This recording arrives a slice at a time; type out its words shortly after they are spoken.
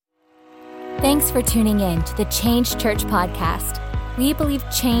Thanks for tuning in to the Change Church podcast. We believe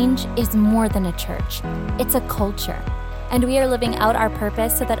change is more than a church. It's a culture. And we are living out our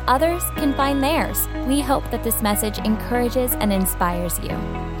purpose so that others can find theirs. We hope that this message encourages and inspires you.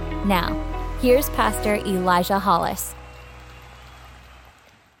 Now, here's Pastor Elijah Hollis.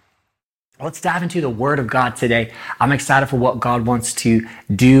 Let's dive into the Word of God today. I'm excited for what God wants to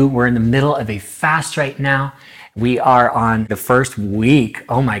do. We're in the middle of a fast right now. We are on the first week.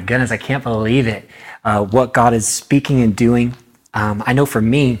 Oh my goodness, I can't believe it. What God is speaking and doing. I know for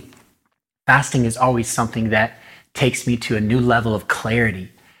me, fasting is always something that takes me to a new level of clarity.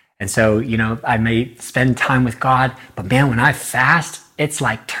 And so, I may spend time with God, but man, when I fast, it's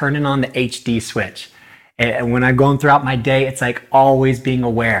like turning on the HD switch. And when I'm going throughout my day, it's like always being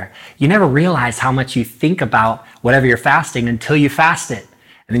aware. You never realize how much you think about whatever you're fasting until you fast it.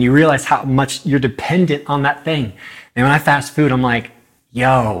 And then you realize how much you're dependent on that thing. And when I fast food, I'm like,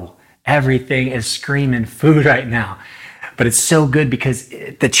 everything is screaming food right now. But it's so good because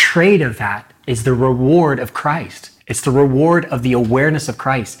the trade of that is the reward of Christ. It's the reward of the awareness of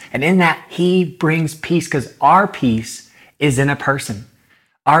Christ. And in that, He brings peace because our peace is in a person.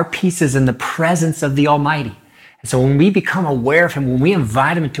 Our peace is in the presence of the Almighty. And so when we become aware of Him, when we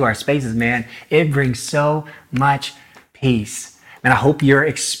invite Him into our spaces, man, it brings so much peace. And I hope you're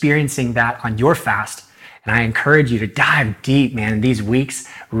experiencing that on your fast. And I encourage you to dive deep, man, in these weeks.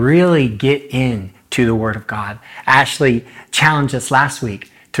 Really get into the Word of God. Ashley challenged us last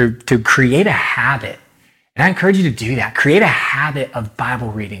week to create a habit. And I encourage you to do that. Create a habit of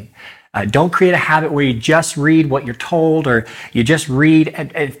Bible reading. Don't create a habit where you just read what you're told or you just read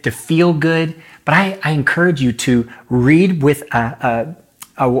to feel good. But I encourage you to read with a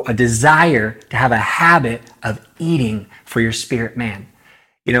desire to have a habit of eating for your spirit man.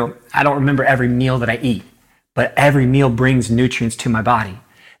 I don't remember every meal that I eat, but every meal brings nutrients to my body.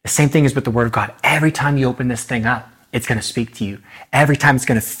 The same thing is with the Word of God. Every time you open this thing up, it's going to speak to you. Every time it's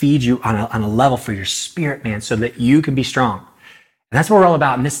going to feed you on a level for your spirit man so that you can be strong. And that's what we're all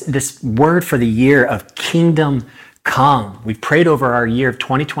about. And this word for the year of kingdom come. We've prayed over our year of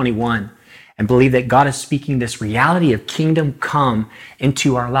 2021 and believe that God is speaking this reality of kingdom come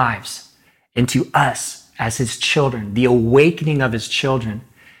into our lives, into us as His children, the awakening of His children.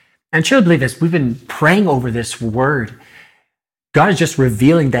 And I truly believe this. We've been praying over this word. God is just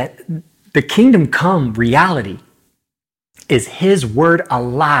revealing that the kingdom come reality is His word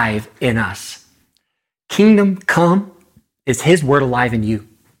alive in us. Kingdom come is His word alive in you.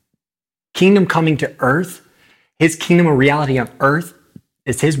 Kingdom coming to earth, His kingdom of reality on earth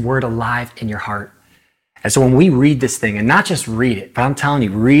is His word alive in your heart. And so when we read this thing, and not just read it, but I'm telling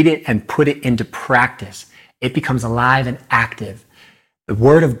you, read it and put it into practice, it becomes alive and active. The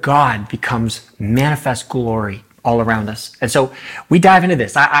Word of God becomes manifest glory all around us. And so we dive into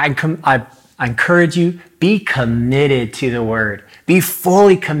this. I encourage you, be committed to the Word. Be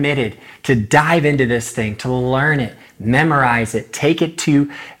fully committed to dive into this thing, to learn it, memorize it, take it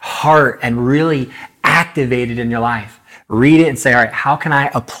to heart, and really activate it in your life. Read it and say, all right, how can I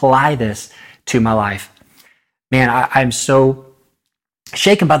apply this to my life? Man, I'm so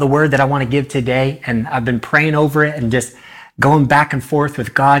shaken by the word that I want to give today. And I've been praying over it and just going back and forth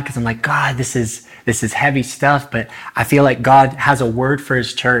with God because I'm like, God, this is heavy stuff. But I feel like God has a word for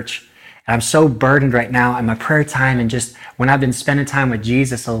His church. And I'm so burdened right now in my prayer time. And just when I've been spending time with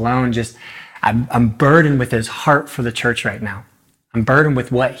Jesus alone, I'm burdened with His heart for the church right now. I'm burdened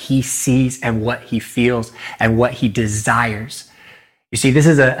with what He sees and what He feels and what He desires. You see, this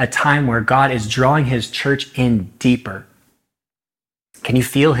is a time where God is drawing His church in deeper. Can you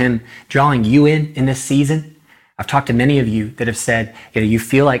feel Him drawing you in this season? I've talked to many of you that have said, you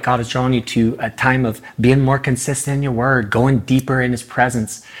feel like God is drawing you to a time of being more consistent in your word, going deeper in His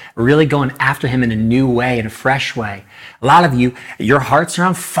presence, really going after Him in a new way, in a fresh way. A lot of you, your hearts are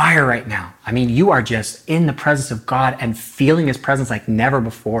on fire right now. I mean, you are just in the presence of God and feeling His presence like never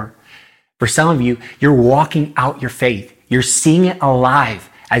before. For some of you, you're walking out your faith. You're seeing it alive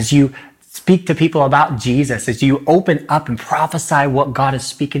as you speak to people about Jesus, as you open up and prophesy what God is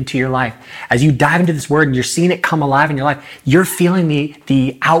speaking to your life. As you dive into this word and you're seeing it come alive in your life, you're feeling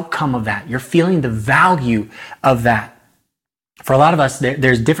the outcome of that. You're feeling the value of that. For a lot of us,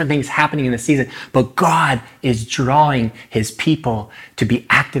 there's different things happening in the season, but God is drawing His people to be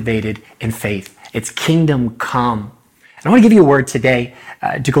activated in faith. It's kingdom come. And I want to give you a word today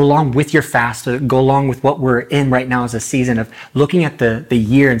to go along with your fast, to go along with what we're in right now as a season of looking at the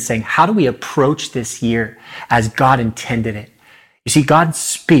year and saying, how do we approach this year as God intended it? You see, God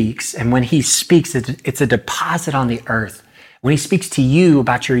speaks, and when He speaks, it's a deposit on the earth. When he speaks to you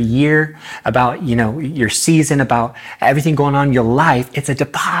about your year, about, your season, about everything going on in your life, it's a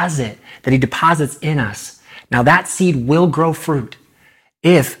deposit that he deposits in us. Now that seed will grow fruit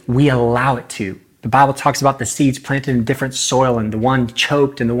if we allow it to. The Bible talks about the seeds planted in different soil and the one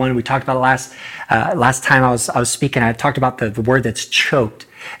choked, and the one we talked about last time I was speaking, I talked about the word that's choked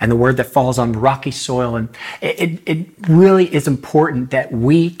and the word that falls on rocky soil. And it really is important that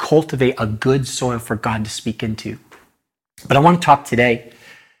we cultivate a good soil for God to speak into. But I want to talk today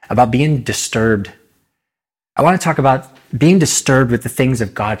about being disturbed. I want to talk about being disturbed with the things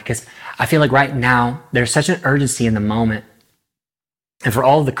of God, because I feel like right now there's such an urgency in the moment. And for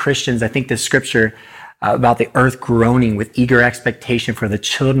all of the Christians, I think this scripture about the earth groaning with eager expectation for the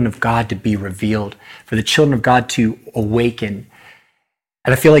children of God to be revealed, for the children of God to awaken.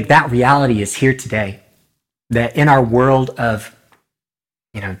 And I feel like that reality is here today, that in our world of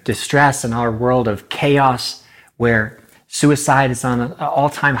distress, in our world of chaos, where suicide is on an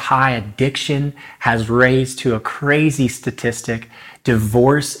all-time high, addiction has raised to a crazy statistic,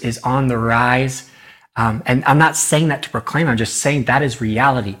 divorce is on the rise. And I'm not saying that to proclaim, I'm just saying that is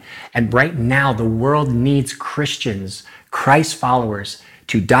reality. And right now, the world needs Christians, Christ followers,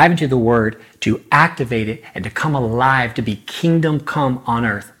 to dive into the word, to activate it, and to come alive, to be kingdom come on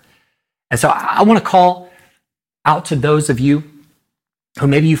earth. And so I want to call out to those of you who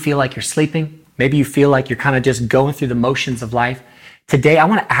maybe you feel like you're sleeping, maybe you feel like you're kind of just going through the motions of life. Today, I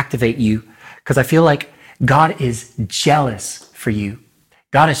want to activate you because I feel like God is jealous for you.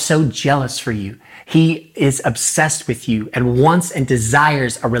 God is so jealous for you. He is obsessed with you and wants and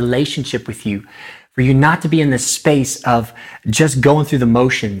desires a relationship with you, for you not to be in this space of just going through the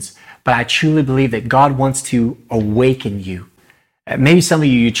motions. But I truly believe that God wants to awaken you. Maybe some of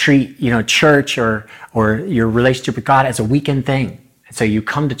you treat, church or your relationship with God as a weekend thing. And so you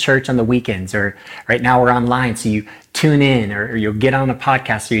come to church on the weekends, or right now we're online, so you tune in, or you'll get on a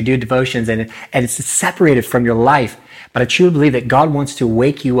podcast, or you do devotions, and it's separated from your life. But I truly believe that God wants to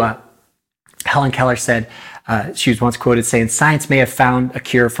wake you up. Helen Keller said, she was once quoted saying, "Science may have found a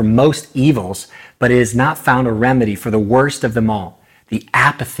cure for most evils, but it has not found a remedy for the worst of them all, the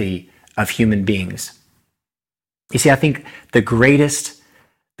apathy of human beings." You see, I think the greatest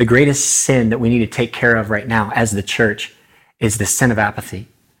sin that we need to take care of right now as the church is the sin of apathy.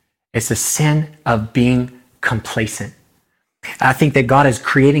 It's the sin of being complacent. I think that God is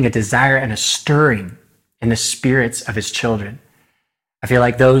creating a desire and a stirring in the spirits of his children. I feel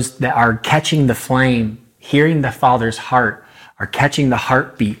like those that are catching the flame, hearing the Father's heart, are catching the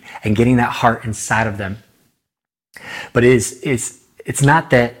heartbeat and getting that heart inside of them. But it's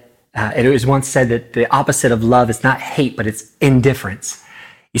not that, it was once said that the opposite of love is not hate, but it's indifference.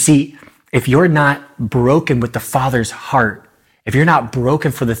 You see, if you're not broken with the Father's heart, if you're not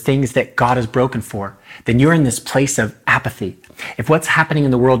broken for the things that God is broken for, then you're in this place of apathy. If what's happening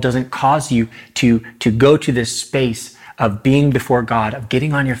in the world doesn't cause you to go to this space of being before God, of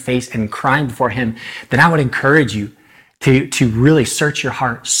getting on your face and crying before him, then I would encourage you to really search your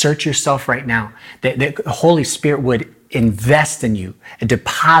heart, search yourself right now, that the Holy Spirit would invest in you and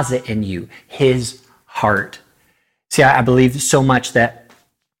deposit in you his heart. See, I believe so much that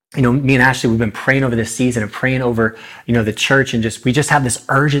me and Ashley, we've been praying over this season and praying over, the church, and we just have this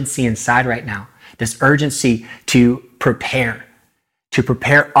urgency inside right now, this urgency to prepare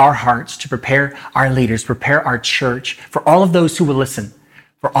our hearts, to prepare our leaders, prepare our church for all of those who will listen,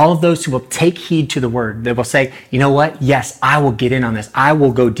 for all of those who will take heed to the word. They will say, you know what? Yes, I will get in on this. I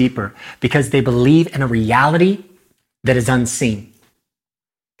will go deeper, because they believe in a reality that is unseen.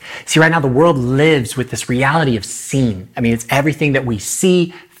 See, right now the world lives with this reality of seen. I mean, it's everything that we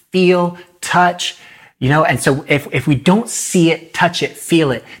see, feel, touch, and so if we don't see it, touch it,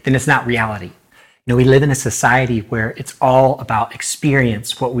 feel it, then it's not reality. We live in a society where it's all about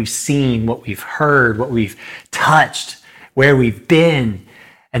experience, what we've seen, what we've heard, what we've touched, where we've been.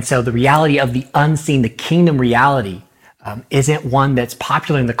 And so the reality of the unseen, the kingdom reality, isn't one that's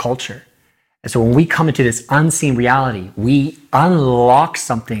popular in the culture. And so when we come into this unseen reality, we unlock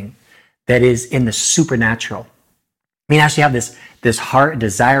something that is in the supernatural. I actually have this heart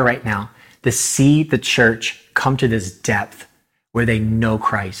desire right now to see the church come to this depth where they know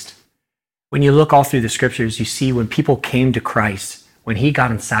Christ. When you look all through the scriptures, you see when people came to Christ, when he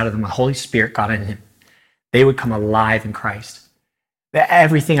got inside of them, the Holy Spirit got in him, they would come alive in Christ.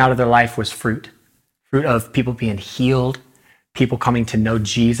 Everything out of their life was fruit of people being healed, people coming to know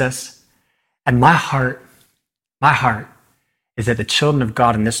Jesus. And my heart is that the children of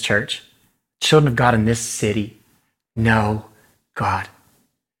God in this church, children of God in this city, know God.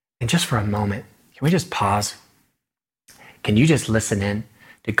 And just for a moment, can we just pause? Can you just listen in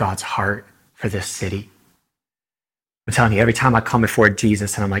to God's heart for this city? I'm telling you, every time I come before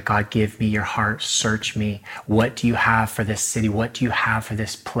Jesus and I'm like, God, give me your heart, search me. What do you have for this city? What do you have for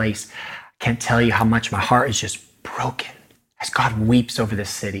this place? I can't tell you how much my heart is just broken as God weeps over this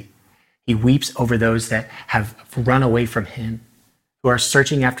city. He weeps over those that have run away from him, who are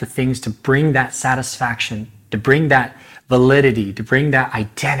searching after things to bring that satisfaction, to bring that validity, to bring that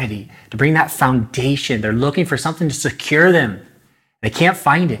identity, to bring that foundation. They're looking for something to secure them. They can't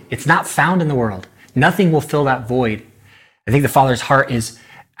find it. It's not found in the world. Nothing will fill that void. I think the Father's heart is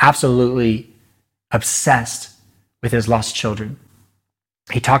absolutely obsessed with his lost children.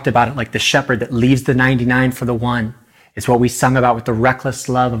 He talked about it like the shepherd that leaves the 99 for the one. It's what we sung about with the reckless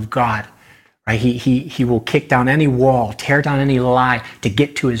love of God. Right? He will kick down any wall, tear down any lie to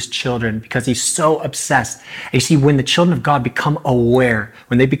get to his children because he's so obsessed. And you see, when the children of God become aware,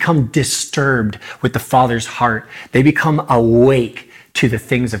 when they become disturbed with the Father's heart, they become awake to the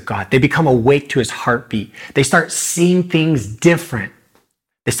things of God. They become awake to his heartbeat. They start seeing things different.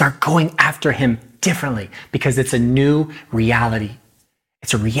 They start going after him differently because it's a new reality.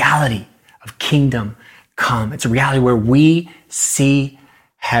 It's a reality of kingdom come. It's a reality where we see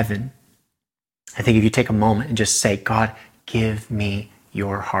heaven. I think if you take a moment and just say, God, give me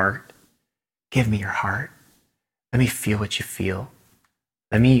your heart. Give me your heart. Let me feel what you feel.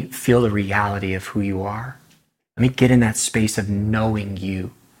 Let me feel the reality of who you are. Let me get in that space of knowing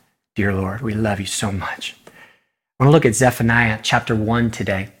you, dear Lord. We love you so much. I want to look at Zephaniah chapter 1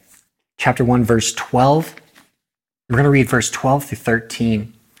 today. Chapter 1, verse 12. We're going to read verse 12 through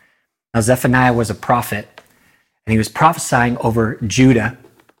 13. Now, Zephaniah was a prophet, and he was prophesying over Judah.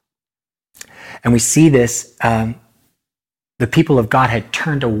 And we see this, the people of God had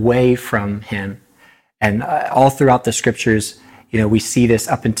turned away from him. And all throughout the scriptures, we see this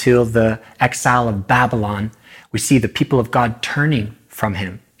up until the exile of Babylon. We see the people of God turning from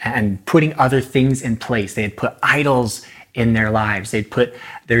him and putting other things in place. They had put idols in their lives. They'd put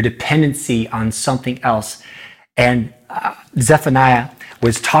their dependency on something else. And Zephaniah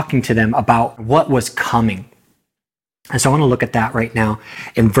was talking to them about what was coming. And so I want to look at that right now.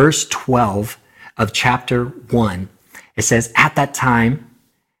 In verse 12 of chapter 1, it says, at that time,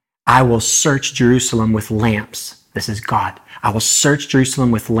 I will search Jerusalem with lamps. This is God. I will search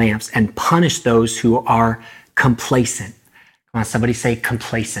Jerusalem with lamps and punish those who are complacent. Come on, somebody say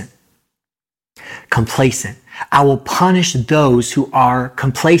complacent. Complacent. I will punish those who are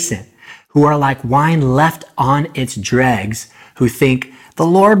complacent, who are like wine left on its dregs, who think the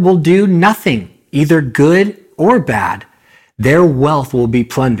Lord will do nothing, either good or bad. Their wealth will be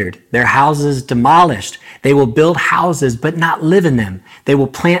plundered, their houses demolished. They will build houses, but not live in them. They will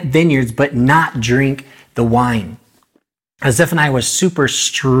plant vineyards, but not drink the wine. Zephaniah was super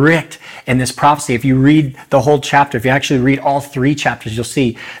strict in this prophecy. If you read the whole chapter, if you actually read all 3 chapters, you'll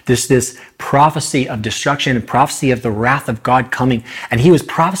see this prophecy of destruction and prophecy of the wrath of God coming. And he was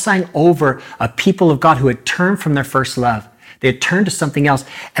prophesying over a people of God who had turned from their first love. They had turned to something else.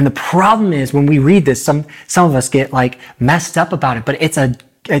 And the problem is when we read this, some of us get messed up about it, but it's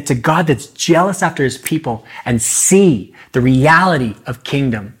a God that's jealous after his people and see the reality of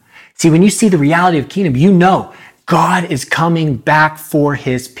kingdom. See, when you see the reality of kingdom, you know God is coming back for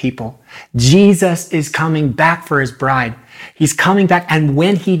his people. Jesus is coming back for his bride. He's coming back. And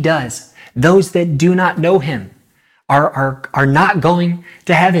when he does, those that do not know him are not going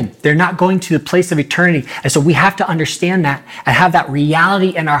to heaven. They're not going to the place of eternity. And so we have to understand that and have that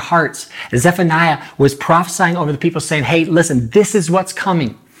reality in our hearts. Zephaniah was prophesying over the people saying, hey, listen, this is what's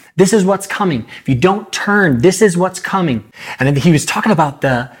coming. This is what's coming. If you don't turn, this is what's coming. And then he was talking about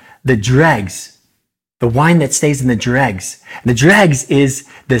the dregs, the wine that stays in the dregs. And the dregs is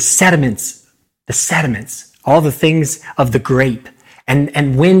the sediments, all the things of the grape.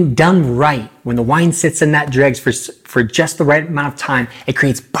 And when done right, when the wine sits in that dregs for just the right amount of time, it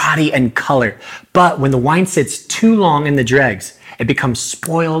creates body and color. But when the wine sits too long in the dregs, it becomes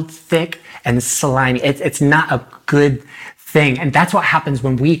spoiled, thick, and slimy. It's not a good thing. And that's what happens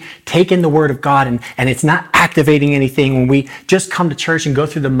when we take in the word of God and it's not activating anything, when we just come to church and go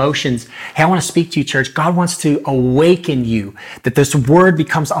through the motions. Hey, I want to speak to you, church. God wants to awaken you, that this word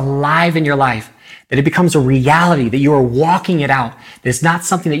becomes alive in your life, that it becomes a reality, that you are walking it out. That it's not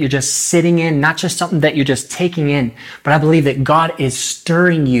something that you're just sitting in, not just something that you're just taking in, but I believe that God is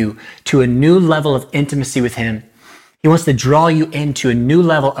stirring you to a new level of intimacy with him. He wants to draw you into a new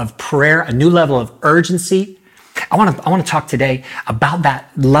level of prayer, a new level of urgency. I want to talk today about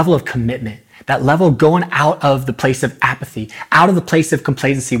that level of commitment, that level of going out of the place of apathy, out of the place of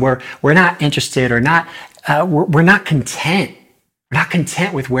complacency where we're not interested or not, we're not content. We're not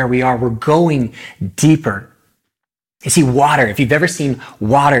content with where we are. We're going deeper. You see, water, if you've ever seen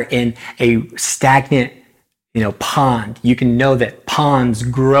water in a stagnant, pond. You can know that ponds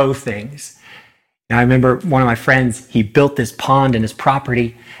grow things. And I remember one of my friends, he built this pond in his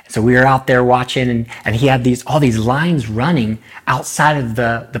property. So we were out there watching, and he had all these lines running outside of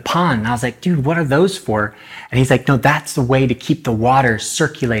the pond. And I was like, dude, what are those for? And he's like, no, that's the way to keep the water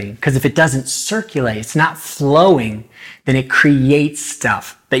circulating. Because if it doesn't circulate, it's not flowing, then it creates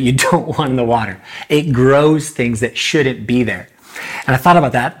stuff that you don't want in the water. It grows things that shouldn't be there. And I thought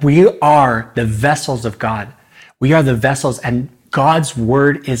about that. We are the vessels of God. We are the vessels, and God's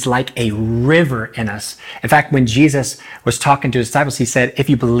word is like a river in us. In fact, when Jesus was talking to his disciples, he said, if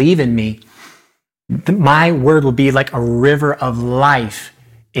you believe in me, my word will be like a river of life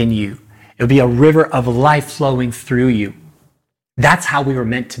in you. It'll be a river of life flowing through you. That's how we were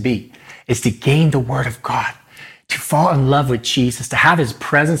meant to be, is to gain the word of God, to fall in love with Jesus, to have his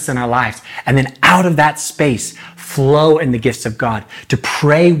presence in our lives, and then out of that space, flow in the gifts of God, to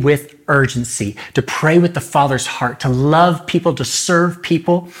pray with urgency, to pray with the Father's heart, to love people, to serve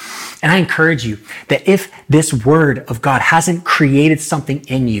people. And I encourage you that if this word of God hasn't created something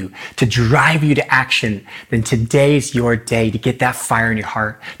in you to drive you to action, then today's your day to get that fire in your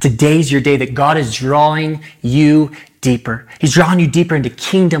heart. Today's your day that God is drawing you deeper. He's drawing you deeper into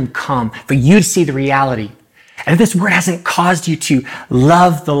kingdom come for you to see the reality. And if this word hasn't caused you to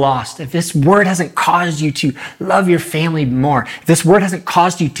love the lost, if this word hasn't caused you to love your family more, if this word hasn't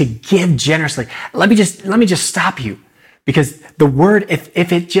caused you to give generously, let me just stop you. Because the word,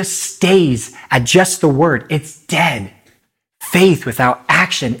 if it just stays at just the word, it's dead. Faith without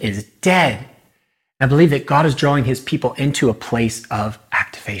action is dead. And I believe that God is drawing his people into a place of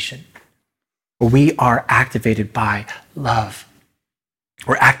activation. We are activated by love.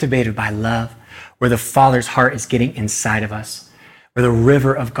 We're activated by love, where the Father's heart is getting inside of us, where the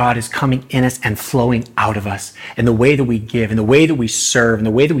river of God is coming in us and flowing out of us, in the way that we give, in the way that we serve, in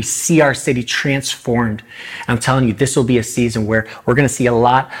the way that we see our city transformed. And I'm telling you, this will be a season where we're going to see a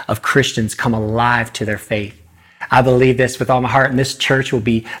lot of Christians come alive to their faith. I believe this with all my heart, and this church will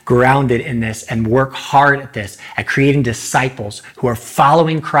be grounded in this and work hard at this, at creating disciples who are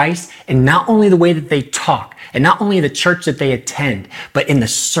following Christ in not only the way that they talk, and not only the church that they attend, but in the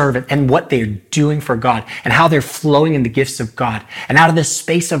servant and what they're doing for God and how they're flowing in the gifts of God. And out of this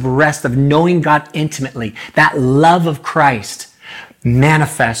space of rest, of knowing God intimately, that love of Christ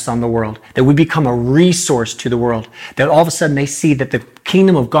manifests on the world, that we become a resource to the world, that all of a sudden they see that the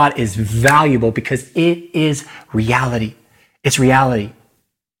kingdom of God is valuable because it is reality. It's reality.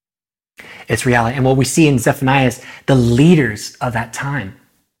 It's reality. And what we see in Zephaniah is the leaders of that time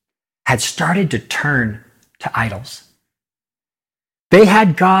had started to turn to idols. They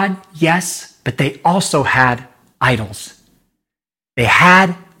had God, yes, but they also had idols. They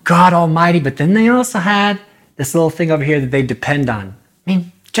had God Almighty, but then they also had this little thing over here that they depend on. I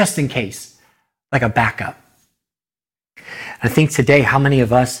mean, just in case, like a backup. I think today, how many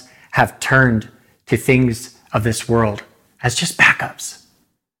of us have turned to things of this world as just backups?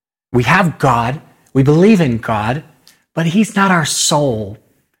 We have God, we believe in God, but he's not our soul.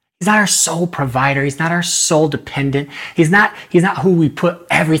 He's not our sole provider. He's not our sole dependent. He's not who we put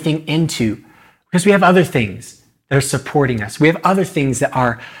everything into, because we have other things that are supporting us. We have other things that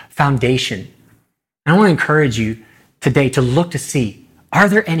are foundation. And I want to encourage you today to look to see, are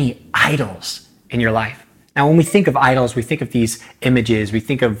there any idols in your life? Now, when we think of idols, we think of these images, we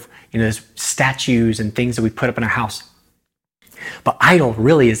think of those statues and things that we put up in our house. But idol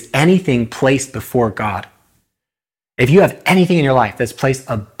really is anything placed before God. If you have anything in your life that's placed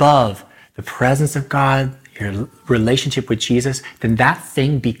above the presence of God, your relationship with Jesus, then that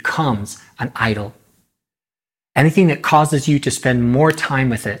thing becomes an idol. Anything that causes you to spend more time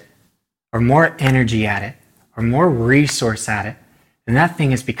with it, or more energy at it, or more resource at it, then that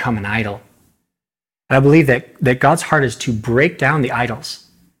thing has become an idol. And I believe that God's heart is to break down the idols,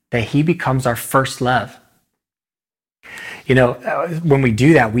 that he becomes our first love. When we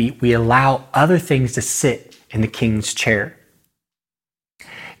do that, we allow other things to sit in the king's chair. And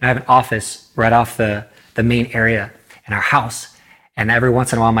I have an office right off the main area in our house. And every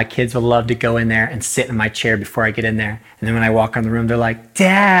once in a while, my kids will love to go in there and sit in my chair before I get in there. And then when I walk in the room, they're like,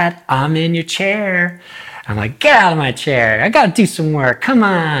 Dad, I'm in your chair. I'm like, get out of my chair. I got to do some work. Come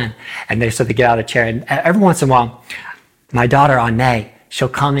on. And so they get out of the chair. And every once in a while, my daughter, Ane, she'll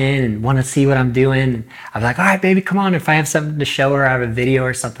come in and want to see what I'm doing. And I'm like, all right, baby, come on. If I have something to show her, I have a video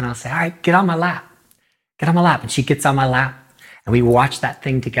or something, I'll say, all right, get on my lap. Get on my lap. And she gets on my lap. And we watch that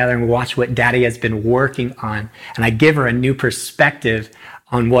thing together, and we watch what Daddy has been working on. And I give her a new perspective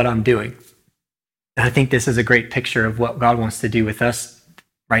on what I'm doing. And I think this is a great picture of what God wants to do with us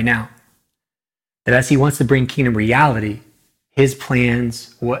right now. That as he wants to bring kingdom reality his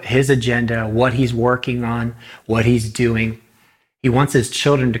plans, what his agenda, what he's working on, what he's doing. He wants his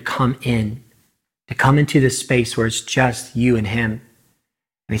children to come into this space where it's just you and him.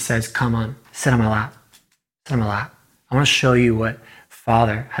 And he says, come on, sit on my lap. Sit on my lap. I want to show you what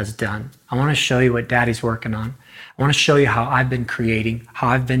Father has done. I want to show you what Daddy's working on. I want to show you how I've been creating, how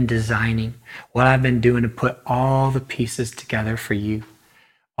I've been designing, what I've been doing to put all the pieces together for you.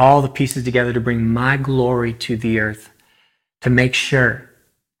 All the pieces together to bring my glory to the earth, to make sure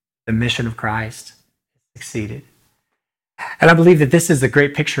the mission of Christ succeeded. And I believe that this is the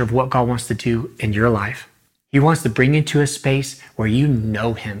great picture of what God wants to do in your life. He wants to bring you into a space where you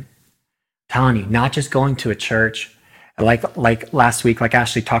know him. I'm telling you, not just going to a church, like last week, like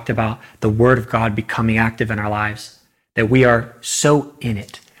Ashley talked about, the word of God becoming active in our lives, that we are so in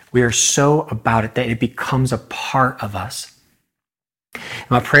it. We are so about it that it becomes a part of us.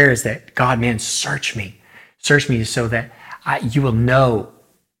 And my prayer is that God, man, search me so that you will know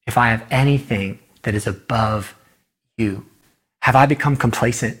if I have anything that is above you. Have I become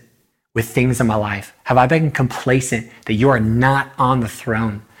complacent with things in my life? Have I been complacent that you are not on the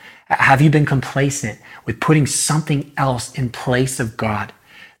throne? Have you been complacent with putting something else in place of God?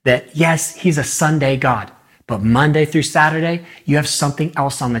 That yes, he's a Sunday God, but Monday through Saturday, you have something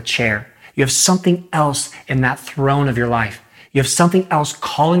else on the chair. You have something else in that throne of your life. You have something else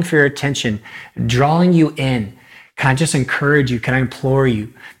calling for your attention, drawing you in. Can I just encourage you? Can I implore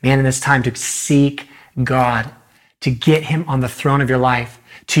you, man, in this time to seek God, to get him on the throne of your life,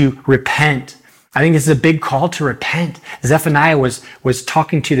 to repent. I think this is a big call to repent. Zephaniah was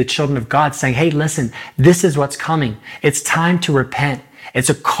talking to the children of God saying, hey, listen, this is what's coming. It's time to repent. It's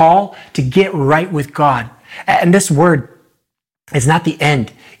a call to get right with God. And this word is not the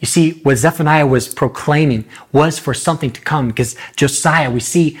end. You see, what Zephaniah was proclaiming was for something to come, because Josiah, we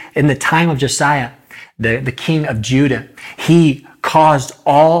see in the time of Josiah, the king of Judah, he caused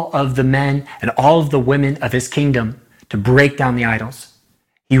all of the men and all of the women of his kingdom to break down the idols.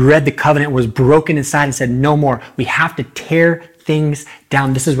 He read the covenant was broken inside and said, no more. We have to tear things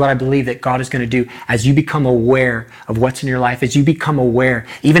down. This is what I believe that God is going to do as you become aware of what's in your life, as you become aware,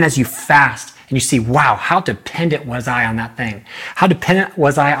 even as you fast, and you see, wow, how dependent was I on that thing? How dependent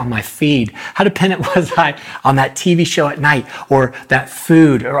was I on my feed? How dependent was I on that TV show at night or that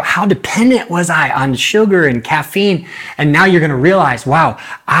food? Or how dependent was I on sugar and caffeine? And now you're going to realize, wow,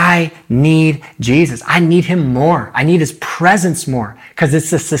 I need Jesus. I need him more. I need his presence more, because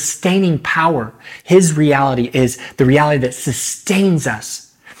it's a sustaining power. His reality is the reality that sustains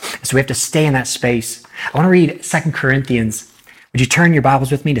us. So we have to stay in that space. I want to read 2 Corinthians. Would you turn your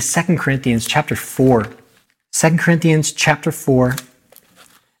Bibles with me to 2 Corinthians chapter 4? 2 Corinthians chapter 4.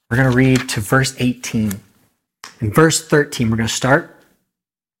 We're going to read to verse 18. In verse 13, we're going to start.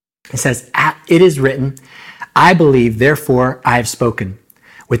 It says, it is written, I believe, therefore I have spoken.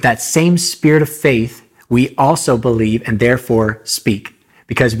 With that same spirit of faith, we also believe and therefore speak.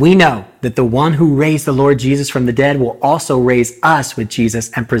 Because we know that the one who raised the Lord Jesus from the dead will also raise us with Jesus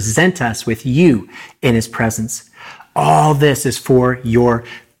and present us with you in his presence. All this is for your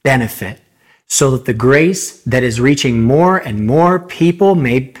benefit, so that the grace that is reaching more and more people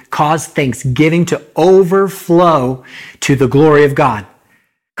may cause thanksgiving to overflow to the glory of God.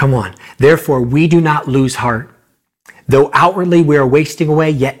 Come on. Therefore, we do not lose heart. Though outwardly we are wasting away,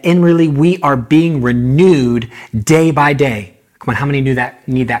 yet inwardly we are being renewed day by day. Come on, how many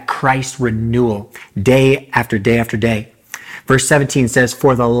need that Christ renewal day after day after day? Verse 17 says,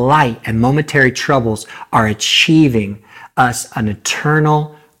 for the light and momentary troubles are achieving us an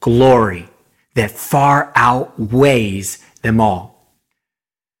eternal glory that far outweighs them all.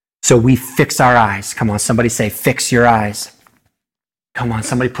 So we fix our eyes. Come on, somebody say, fix your eyes. Come on,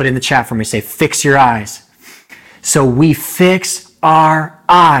 somebody put in the chat for me, say, fix your eyes. So we fix our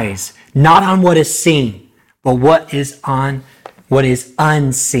eyes, not on what is seen, but what is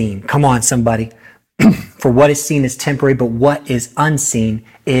unseen. Come on, somebody. For what is seen is temporary, but what is unseen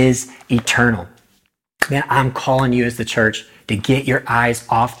is eternal. Man, I'm calling you as the church to get your eyes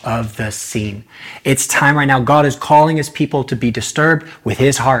off of the scene. It's time right now. God is calling his people to be disturbed with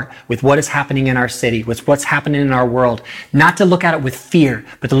his heart, with what is happening in our city, with what's happening in our world. Not to look at it with fear,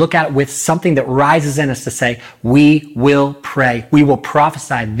 but to look at it with something that rises in us to say, we will pray. We will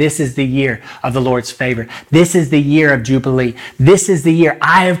prophesy. This is the year of the Lord's favor. This is the year of Jubilee. This is the year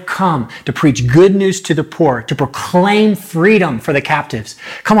I have come to preach good news to the poor, to proclaim freedom for the captives.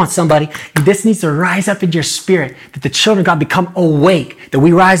 Come on, somebody. This needs to rise up in your spirit that the children of God become become awake, that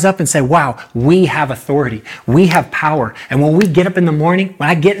we rise up and say, wow, we have authority. We have power. And when we get up in the morning, when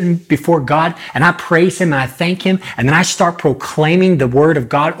I get in before God and I praise him and I thank him, and then I start proclaiming the word of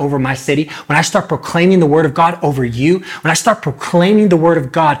God over my city, when I start proclaiming the word of God over you, when I start proclaiming the word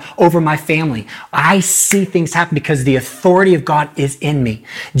of God over my family, I see things happen because the authority of God is in me.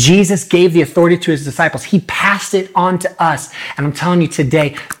 Jesus gave the authority to his disciples. He passed it on to us. And I'm telling you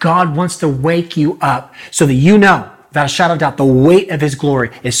today, God wants to wake you up so that you know, without a shadow of doubt, the weight of his glory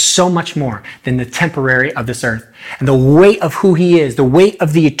is so much more than the temporary of this earth. And the weight of who he is, the weight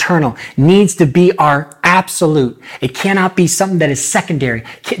of the eternal, needs to be our absolute. It cannot be something that is secondary.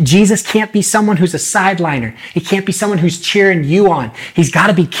 Jesus can't be someone who's a sideliner. He can't be someone who's cheering you on. He's got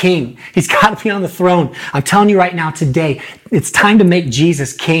to be king. He's got to be on the throne. I'm telling you right now today, it's time to make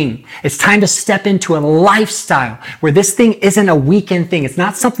Jesus king. It's time to step into a lifestyle where this thing isn't a weekend thing. It's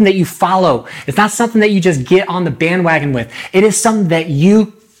not something that you follow. It's not something that you just get on the bandwagon with. It is something that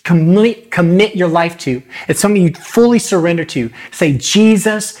you commit your life to. It's something you fully surrender to. Say,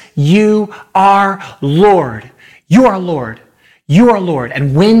 Jesus, you are Lord. You are Lord. You are Lord.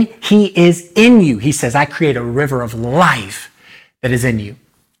 And when he is in you, he says, I create a river of life that is in you.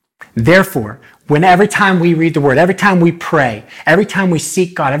 Therefore, every time we read the word, every time we pray, every time we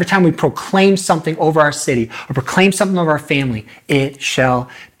seek God, every time we proclaim something over our city or proclaim something over our family, it shall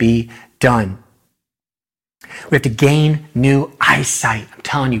be done. We have to gain new eyesight. I'm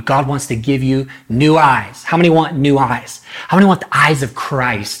telling you, God wants to give you new eyes. How many want new eyes? How many want the eyes of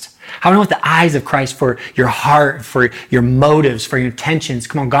Christ? How many want the eyes of Christ for your heart, for your motives, for your intentions?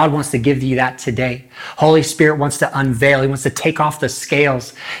 Come on, God wants to give you that today. Holy Spirit wants to unveil. He wants to take off the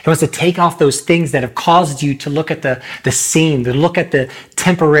scales. He wants to take off those things that have caused you to look at the seen, to look at the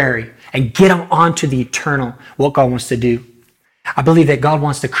temporary, and get onto the eternal, what God wants to do. I believe that God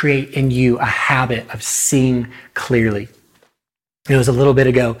wants to create in you a habit of seeing clearly. It was a little bit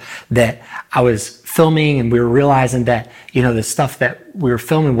ago that I was filming and we were realizing that, the stuff that we were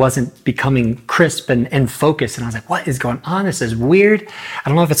filming wasn't becoming crisp and in focus. And I was like, what is going on? This is weird. I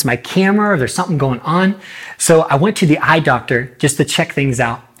don't know if it's my camera or there's something going on. So I went to the eye doctor just to check things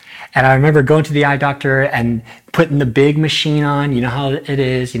out. And I remember going to the eye doctor and putting the big machine on. You know how it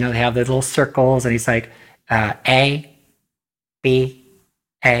is. They have the little circles. And he's like, A, B,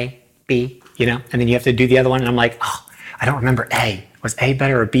 A, B, and then you have to do the other one. And I'm like, oh, I don't remember A. Was A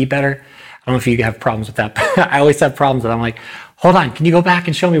better or B better? I don't know if you have problems with that, but I always have problems with it. I'm like, hold on, can you go back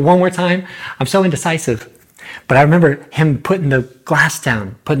and show me one more time? I'm so indecisive. But I remember him putting the glass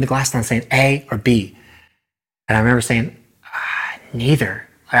down saying A or B. And I remember saying, neither.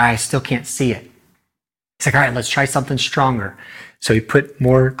 I still can't see it. He's like, all right, let's try something stronger. So he put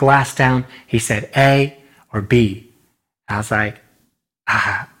more glass down. He said A or B. I was like,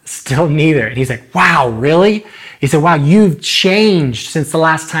 still neither. And he's like, wow, really? He said, wow, you've changed since the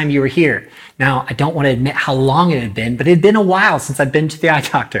last time you were here. Now, I don't want to admit how long it had been, but it had been a while since I'd been to the eye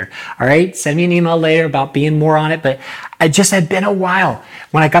doctor. All right, send me an email later about being more on it, but it just had been a while.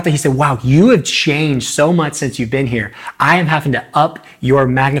 When I got there, he said, wow, you have changed so much since you've been here. I am having to up your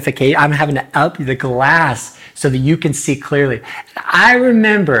magnification. I'm having to up the glass so that you can see clearly. I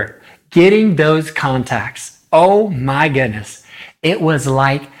remember getting those contacts. Oh my goodness. It was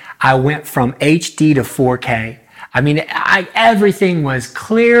like I went from HD to 4K. I mean, everything was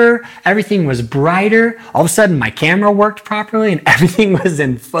clearer. Everything was brighter. All of a sudden, my camera worked properly and everything was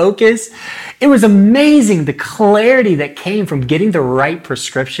in focus. It was amazing, the clarity that came from getting the right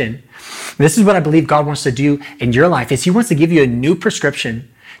prescription. This is what I believe God wants to do in your life, is he wants to give you a new prescription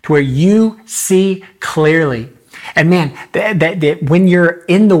to where you see clearly. And man, that when you're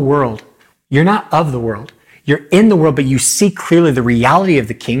in the world, you're not of the world. You're in the world, but you see clearly the reality of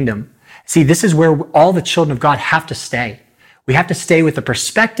the kingdom. See, this is where all the children of God have to stay. We have to stay with a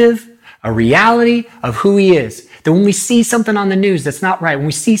perspective, a reality of who he is. That when we see something on the news that's not right, when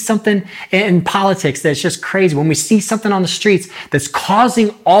we see something in politics that's just crazy, when we see something on the streets that's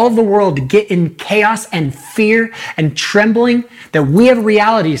causing all of the world to get in chaos and fear and trembling, that we have a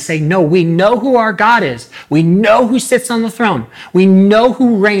reality to say, no, we know who our God is. We know who sits on the throne. We know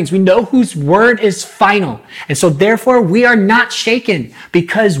who reigns. We know whose word is final. And so therefore we are not shaken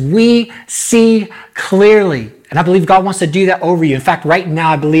because we see clearly. And I believe God wants to do that over you. In fact, right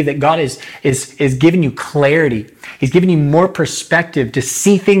now, I believe that God is giving you clarity. He's giving you more perspective to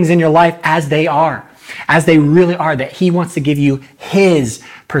see things in your life as they are, as they really are, that he wants to give you his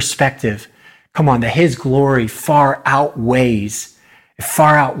perspective. Come on, that his glory far outweighs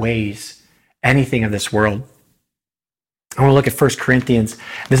anything of this world. I want to look at 1 Corinthians.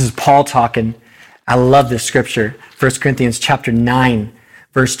 This is Paul talking. I love this scripture. 1 Corinthians chapter 9,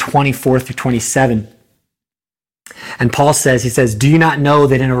 verse 24 through 27. And Paul says, he says, do you not know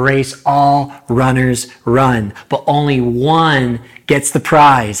that in a race all runners run, but only one gets the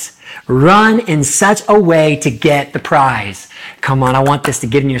prize? Run in such a way to get the prize. Come on, I want this to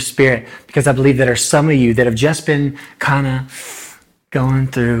get in your spirit, because I believe there are some of you that have just been kind of going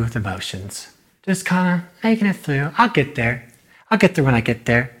through the motions. Just kind of making it through. I'll get there. I'll get there when I get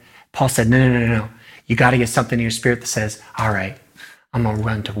there. Paul said, no. You got to get something in your spirit that says, all right, I'm going to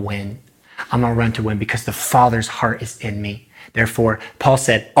run to win. I'm going to run to win because the Father's heart is in me. Therefore, Paul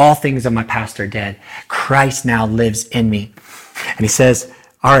said, all things of my past are dead. Christ now lives in me. And he says,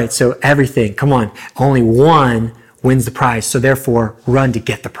 all right, so everything, come on, only one wins the prize. So therefore, run to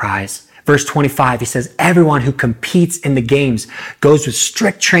get the prize. Verse 25, he says, everyone who competes in the games goes with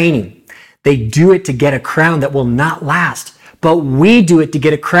strict training. They do it to get a crown that will not last, but we do it to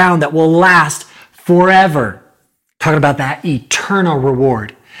get a crown that will last forever. Talking about that eternal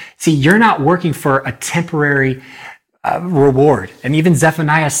reward. See, you're not working for a temporary reward. And even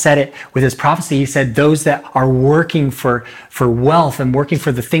Zephaniah said it with his prophecy. He said, those that are working for wealth and working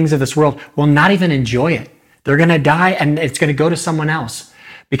for the things of this world will not even enjoy it. They're going to die and it's going to go to someone else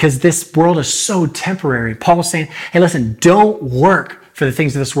because this world is so temporary. Paul's saying, hey, listen, don't work for the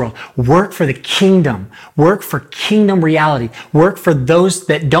things of this world. Work for the kingdom. Work for kingdom reality. Work for those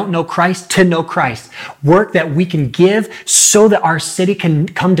that don't know Christ to know Christ. Work that we can give so that our city can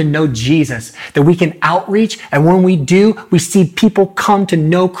come to know Jesus, that we can outreach. And when we do, we see people come to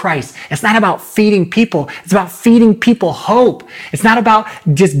know Christ. It's not about feeding people. It's about feeding people hope. It's not about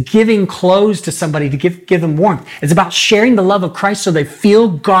just giving clothes to somebody to give them warmth. It's about sharing the love of Christ so they feel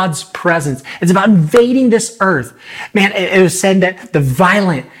God's presence. It's about invading this earth. Man, it was said that the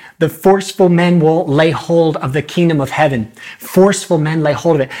forceful men will lay hold of the kingdom of heaven. Forceful men lay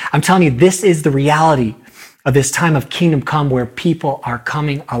hold of it. I'm telling you, this is the reality of this time of kingdom come where people are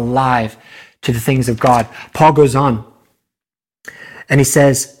coming alive to the things of God. Paul goes on and he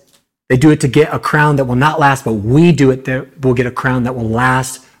says, they do it to get a crown that will not last, but we do it that we'll get a crown that will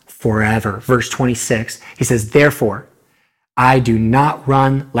last forever. Verse 26, he says, therefore, I do not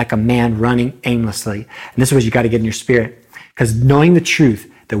run like a man running aimlessly. And this is what you got to get in your spirit. Because knowing the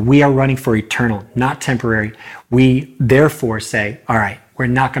truth that we are running for eternal, not temporary, we therefore say, all right, we're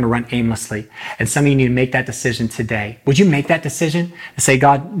not going to run aimlessly. And some of you need to make that decision today. Would you make that decision and say,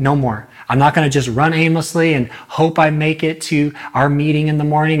 God, no more. I'm not going to just run aimlessly and hope I make it to our meeting in the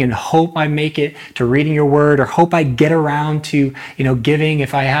morning and hope I make it to reading your word or hope I get around to, giving.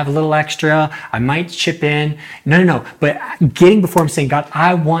 If I have a little extra, I might chip in. No. But getting before him saying, God,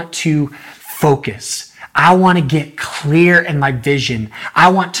 I want to focus. I want to get clear in my vision.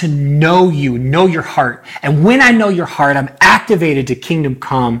 I want to know you, know your heart. And when I know your heart, I'm activated to kingdom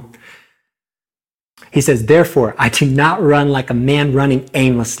come. He says, therefore, I do not run like a man running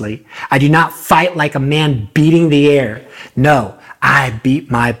aimlessly. I do not fight like a man beating the air. No, I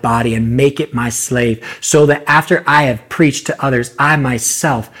beat my body and make it my slave, so that after I have preached to others, I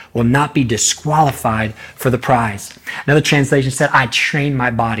myself will not be disqualified for the prize. Another translation said, I train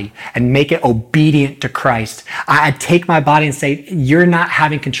my body and make it obedient to Christ. I take my body and say, you're not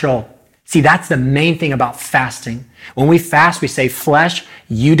having control. See, that's the main thing about fasting. When we fast, we say, flesh,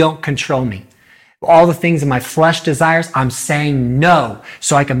 you don't control me. All the things in my flesh desires, I'm saying no,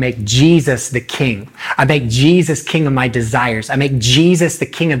 so I can make Jesus the king. I make Jesus king of my desires. I make Jesus the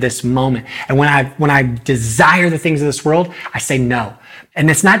king of this moment. And when I desire the things of this world, I say no. And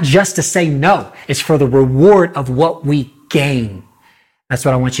it's not just to say no, it's for the reward of what we gain. That's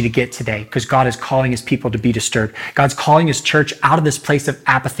what I want you to get today, because God is calling his people to be disturbed. God's calling his church out of this place of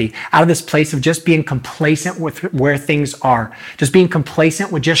apathy, out of this place of just being complacent with where things are, just being complacent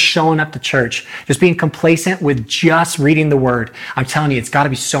with just showing up to church, just being complacent with just reading the word. I'm telling you, it's got to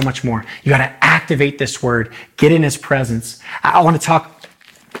be so much more. You got to activate this word, get in his presence. I want to talk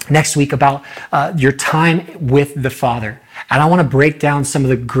next week about your time with the Father. And I want to break down some of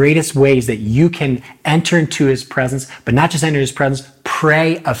the greatest ways that you can enter into his presence, but not just enter his presence,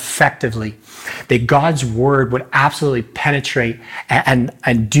 pray effectively. That God's word would absolutely penetrate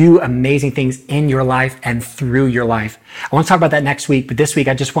and do amazing things in your life and through your life. I want to talk about that next week, but this week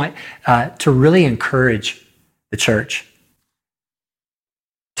I just want to really encourage the church.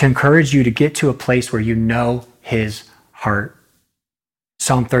 To encourage you to get to a place where you know his heart.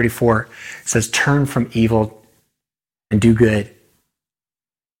 Psalm 34 says, turn from evil and do good.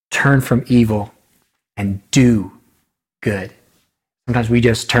 Turn from evil and do good. Sometimes we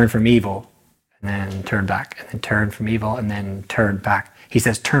just turn from evil and then turn back, and then turn from evil and then turn back. He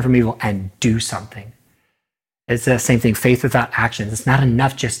says, turn from evil and do something. It's the same thing, faith without action. It's not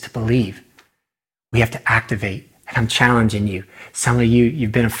enough just to believe. We have to activate And I'm challenging you. Some of you,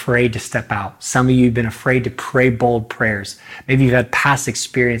 you've been afraid to step out. Some of you have been afraid to pray bold prayers. Maybe you've had past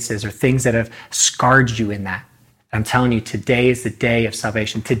experiences or things that have scarred you in that. I'm telling you, today is the day of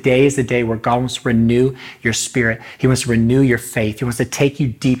salvation. Today is the day where God wants to renew your spirit. He wants to renew your faith. He wants to take you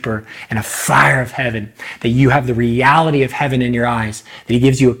deeper in a fire of heaven, that you have the reality of heaven in your eyes, that he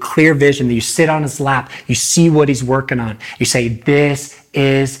gives you a clear vision, that you sit on his lap, you see what he's working on. You say, this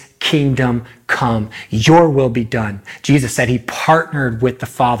is kingdom come. Your will be done. Jesus said he partnered with the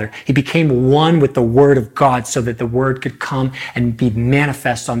Father. He became one with the Word of God so that the Word could come and be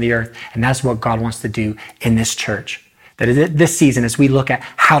manifest on the earth. And that's what God wants to do in this church. That this season, as we look at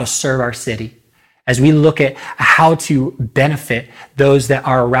how to serve our city, as we look at how to benefit those that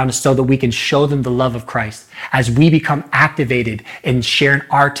are around us so that we can show them the love of Christ, as we become activated in sharing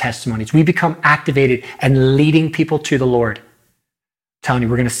our testimonies, we become activated and leading people to the Lord. Telling you,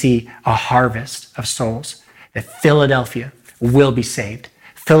 we're going to see a harvest of souls, that Philadelphia will be saved.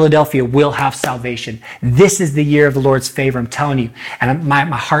 Philadelphia will have salvation. This is the year of the Lord's favor, I'm telling you. And my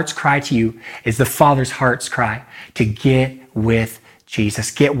heart's cry to you is the Father's heart's cry to get with Jesus.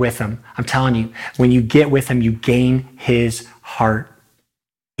 Get with him. I'm telling you, when you get with him, you gain his heart.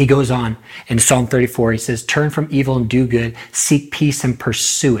 He goes on in Psalm 34, he says, turn from evil and do good, seek peace and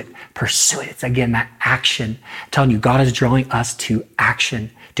pursue it. Pursue it. It's again that action. I'm telling you, God is drawing us to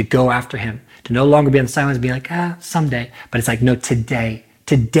action, to go after him, to no longer be on the sidelines and be like, someday. But it's like, no, today.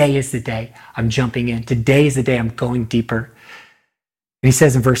 Today is the day I'm jumping in. Today is the day I'm going deeper. And he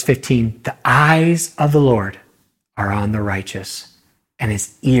says in verse 15, the eyes of the Lord are on the righteous, and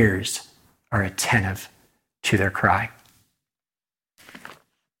his ears are attentive to their cry.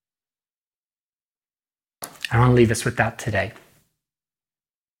 I want to leave us with that today.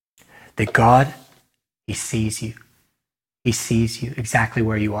 That God, he sees you. He sees you exactly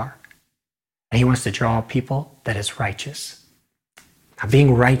where you are. And he wants to draw a people that is righteous. Now,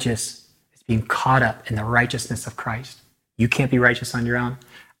 being righteous is being caught up in the righteousness of Christ. You can't be righteous on your own.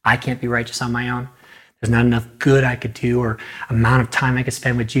 I can't be righteous on my own. There's not enough good I could do or amount of time I could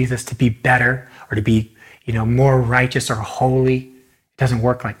spend with Jesus to be better or to be, more righteous or holy. It doesn't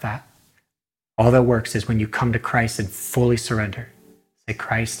work like that. All that works is when you come to Christ and fully surrender. Say,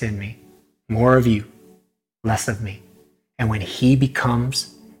 Christ in me, more of you, less of me. And when he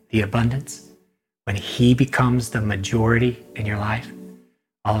becomes the abundance, when he becomes the majority in your life,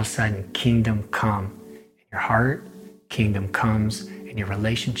 all of a sudden kingdom come in your heart, kingdom comes in your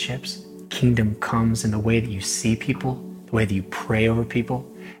relationships, kingdom comes in the way that you see people, the way that you pray over people.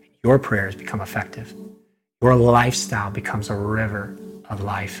 Your prayers become effective. Your lifestyle becomes a river of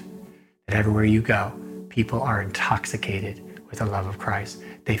life. That everywhere you go, people are intoxicated with the love of Christ.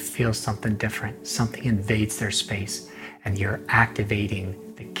 They feel something different. Something invades their space, and you're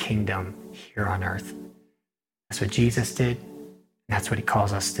activating the kingdom here on earth. That's what Jesus did, and that's what he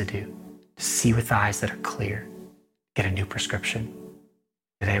calls us to do. To see with eyes that are clear, get a new prescription.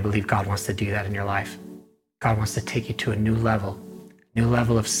 Today, I believe God wants to do that in your life. God wants to take you to a new level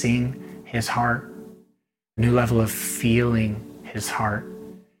of seeing his heart, a new level of feeling his heart.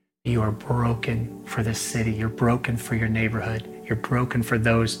 You are broken for this city. You're broken for your neighborhood. You're broken for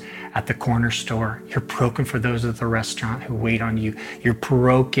those at the corner store. You're broken for those at the restaurant who wait on you. You're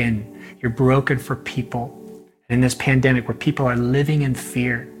broken. You're broken for people. And in this pandemic where people are living in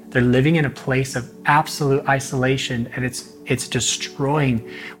fear, they're living in a place of absolute isolation, and it's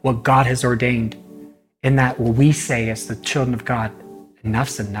destroying what God has ordained. In that, what we say as the children of God,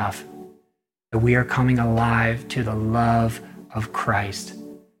 enough's enough. That we are coming alive to the love of Christ.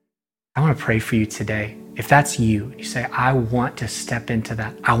 I want to pray for you today. If that's you, you say, I want to step into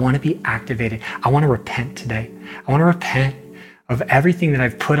that. I want to be activated. I want to repent today. I want to repent of everything that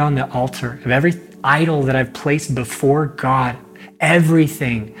I've put on the altar, of every idol that I've placed before God,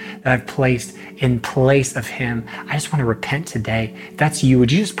 everything that I've placed in place of him. I just want to repent today. If that's you,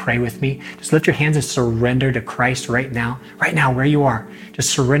 would you just pray with me? Just lift your hands and surrender to Christ right now where you are.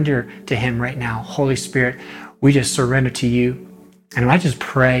 Just surrender to him right now. Holy Spirit, we just surrender to you. And I just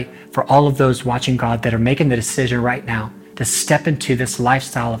pray for all of those watching God that are making the decision right now to step into this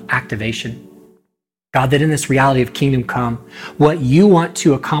lifestyle of activation. God, that in this reality of kingdom come, what you want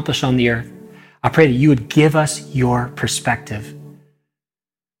to accomplish on the earth, I pray that you would give us your perspective.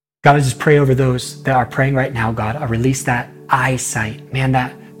 God, I just pray over those that are praying right now, God. I release that eyesight, man,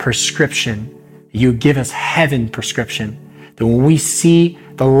 that prescription. You give us heaven prescription. That when we see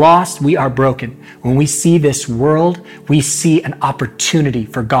the lost, we are broken. When we see this world, we see an opportunity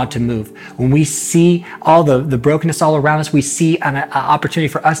for God to move. When we see all the brokenness all around us, we see an opportunity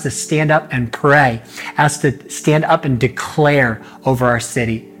for us to stand up and pray, us to stand up and declare over our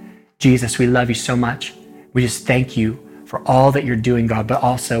city. Jesus, we love you so much. We just thank you for all that you're doing, God, but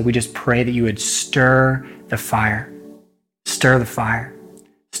also we just pray that you would stir the fire. Stir the fire.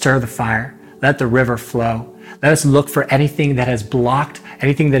 Stir the fire. Let the river flow. Let us look for anything that has blocked,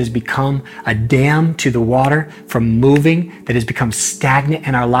 anything that has become a dam to the water from moving, that has become stagnant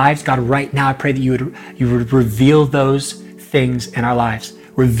in our lives. God, right now I pray that you would reveal those things in our lives.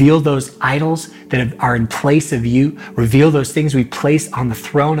 Reveal those idols that are in place of you. Reveal those things we place on the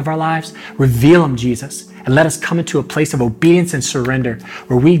throne of our lives. Reveal them, Jesus. And let us come into a place of obedience and surrender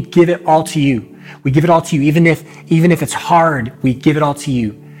where we give it all to you. We give it all to you. Even if it's hard, we give it all to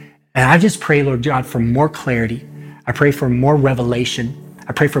you. And I just pray, Lord God, for more clarity. I pray for more revelation.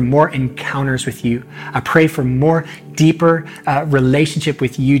 I pray for more encounters with you. I pray for more deeper relationship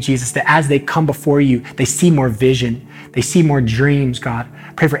with you, Jesus, that as they come before you, they see more vision. They see more dreams, God.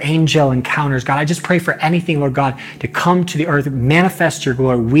 I pray for angel encounters, God. I just pray for anything, Lord God, to come to the earth, manifest your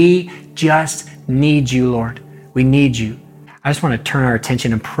glory. We just need you, Lord. We need you. I just want to turn our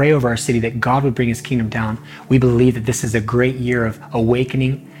attention and pray over our city that God would bring his kingdom down. We believe that this is a great year of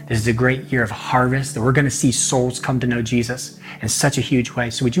awakening. This is a great year of harvest, that we're going to see souls come to know Jesus in such a huge way.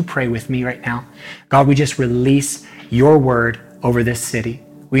 So would you pray with me right now? God, we just release your word over this city.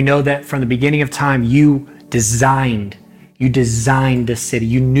 We know that from the beginning of time, you designed this city.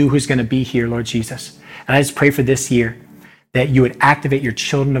 You knew who's going to be here, Lord Jesus. And I just pray for this year that you would activate your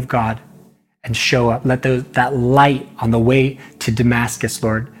children of God and show up. Let that light on the way to Damascus,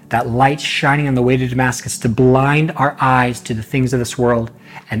 Lord, that light shining on the way to Damascus, to blind our eyes to the things of this world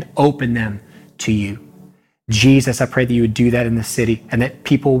and open them to you. Jesus, I pray that you would do that in the city and that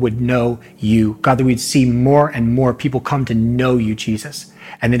people would know you. God, that we'd see more and more people come to know you, Jesus,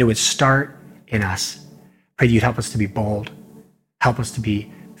 and that it would start in us. Pray that you'd help us to be bold. Help us to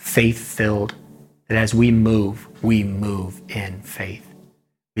be faith-filled, that as we move in faith.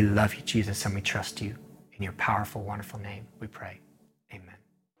 We love you, Jesus, and we trust you. In your powerful, wonderful name, we pray. Amen.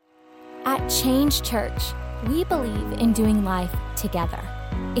 At Change Church, we believe in doing life together.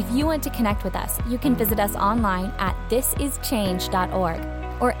 If you want to connect with us, you can visit us online at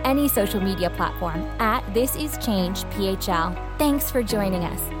thisischange.org or any social media platform at thisischangephl. Thanks for joining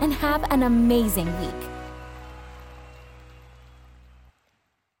us and have an amazing week.